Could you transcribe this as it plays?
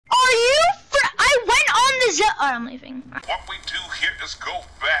Alright, I'm leaving. What we do here is go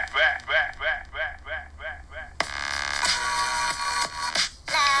back.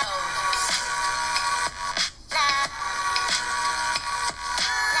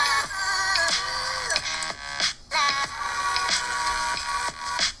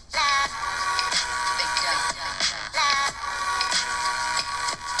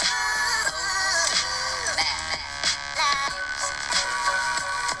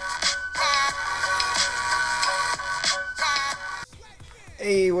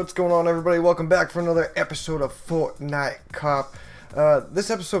 Hey, what's going on, everybody? Welcome back for another episode of Fortnite Cop.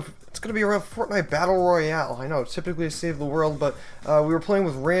 This episode, it's going to be around Fortnite Battle Royale. I know, it's typically a save the world, but we were playing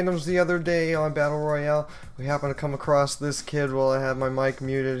with randoms the other day on Battle Royale. We happened to come across this kid while I had my mic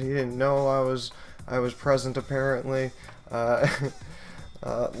muted. He didn't know I was present, apparently. Lo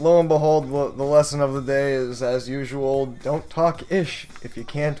and behold, the lesson of the day is, as usual, don't talk ish if you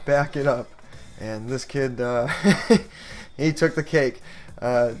can't back it up. And this kid, he took the cake.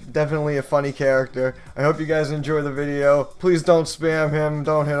 Definitely a funny character. I hope you guys enjoy the video. Please don't spam him.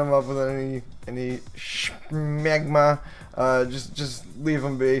 Don't hit him up with any schmegma. Just leave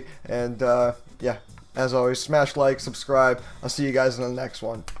him be. And yeah, as always, smash like, subscribe. I'll see you guys in the next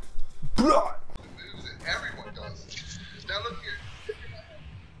one. Everyone does. Now look here.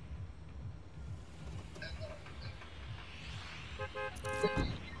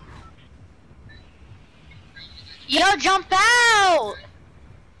 Yo, jump out!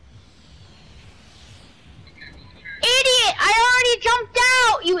 Idiot! I already jumped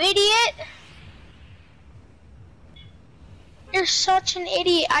out, you idiot! You're such an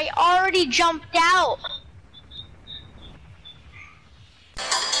idiot. I already jumped out.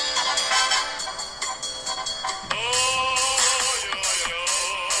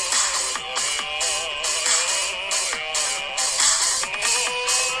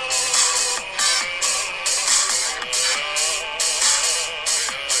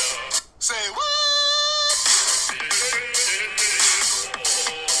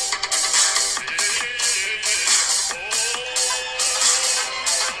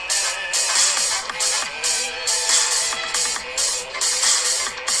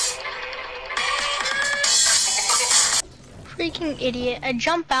 Freaking idiot. I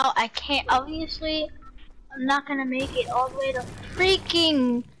jump out. I can't. Obviously, I'm not gonna make it all the way to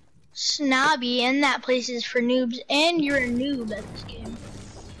freaking Snobby, and that place is for noobs, and you're a noob at this game.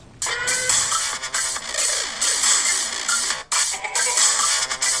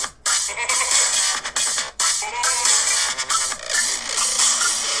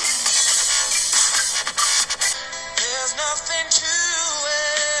 There's nothing to it.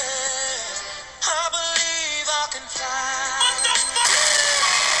 I believe I can fly.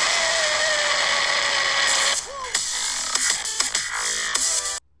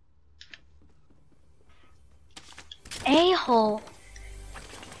 A-hole.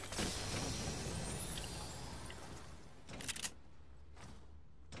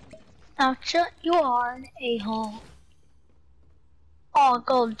 Now, you are an a-hole. Oh,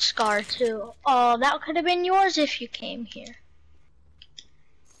 gold scar too. Oh, that could have been yours if you came here.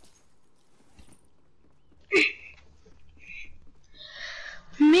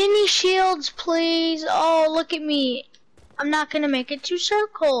 Mini shields, please. Oh, look at me. I'm not gonna make it to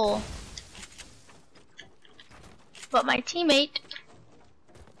circle. But my teammate,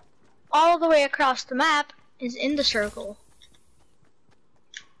 all the way across the map, is in the circle.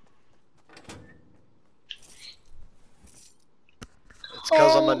 It's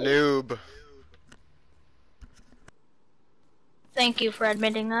because I'm a noob. Thank you for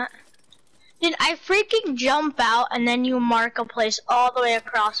admitting that. Did I freaking jump out and then you mark a place all the way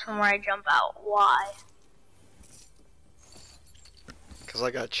across from where I jump out? Why? Because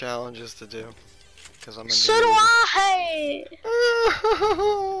I got challenges to do. Because I'm a So noob. do I!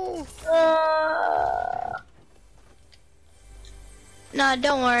 Nah,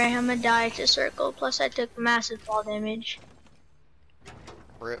 don't worry, I'm gonna die to circle. Plus I took massive fall damage.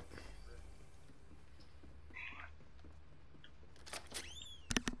 Rip.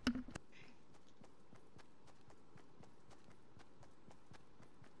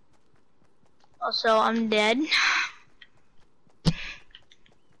 Also, I'm dead.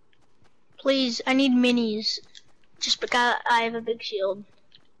 Please, I need minis. Just because I have a big shield.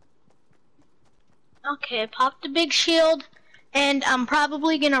 Okay, I popped the big shield, and I'm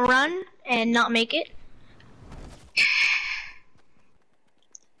probably gonna run and not make it.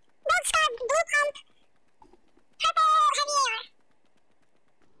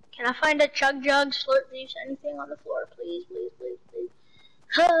 Can I find a chug jug, slurp juice, anything on the floor, please, please, please, please?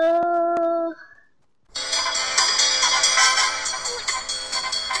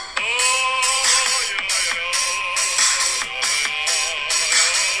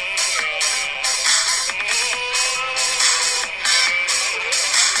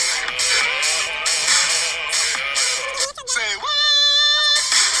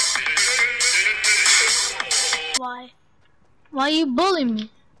 Why you bullying me?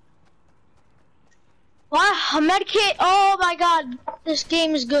 Wow, a medkit. Oh my god, this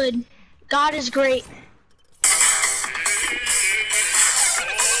game is good. God is great.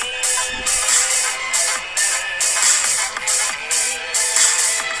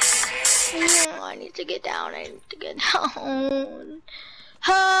 Oh, I need to get down. I need to get down.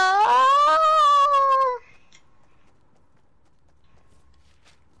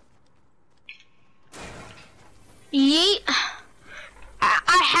 Yeet.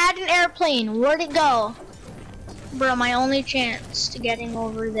 I had an airplane. Where'd it go? Bro, my only chance to getting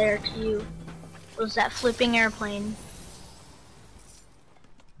over there to you was that flipping airplane.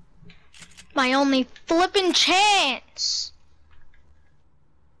 My only flipping chance.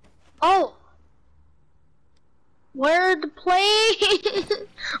 Oh. Where'd the plane?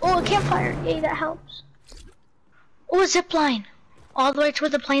 Oh, a campfire. Yay, that helps. Oh, a zip line. All the way to where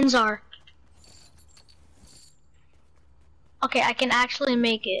the planes are. Okay, I can actually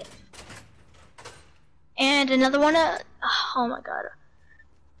make it. And another one. Oh my god.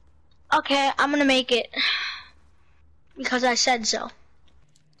 Okay, I'm gonna make it. Because I said so.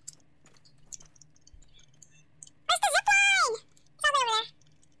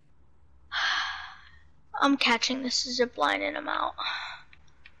 I'm catching this zip line and I'm out.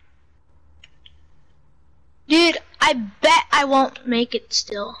 Dude, I bet I won't make it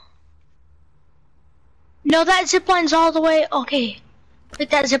still. No, that zip line's all the way. Okay. I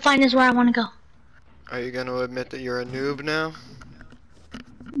think that zip line is where I want to go. Are you gonna admit that you're a noob now?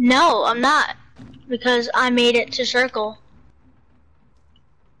 No, I'm not. Because I made it to circle.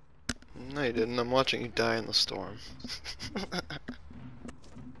 No, you didn't. I'm watching you die in the storm.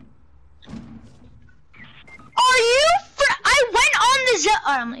 Are you I went on the zip.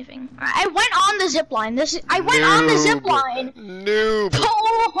 Oh, I'm leaving. I went on the zip line. I went on the zip line. Noob.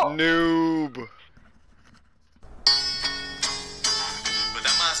 Oh. Noob.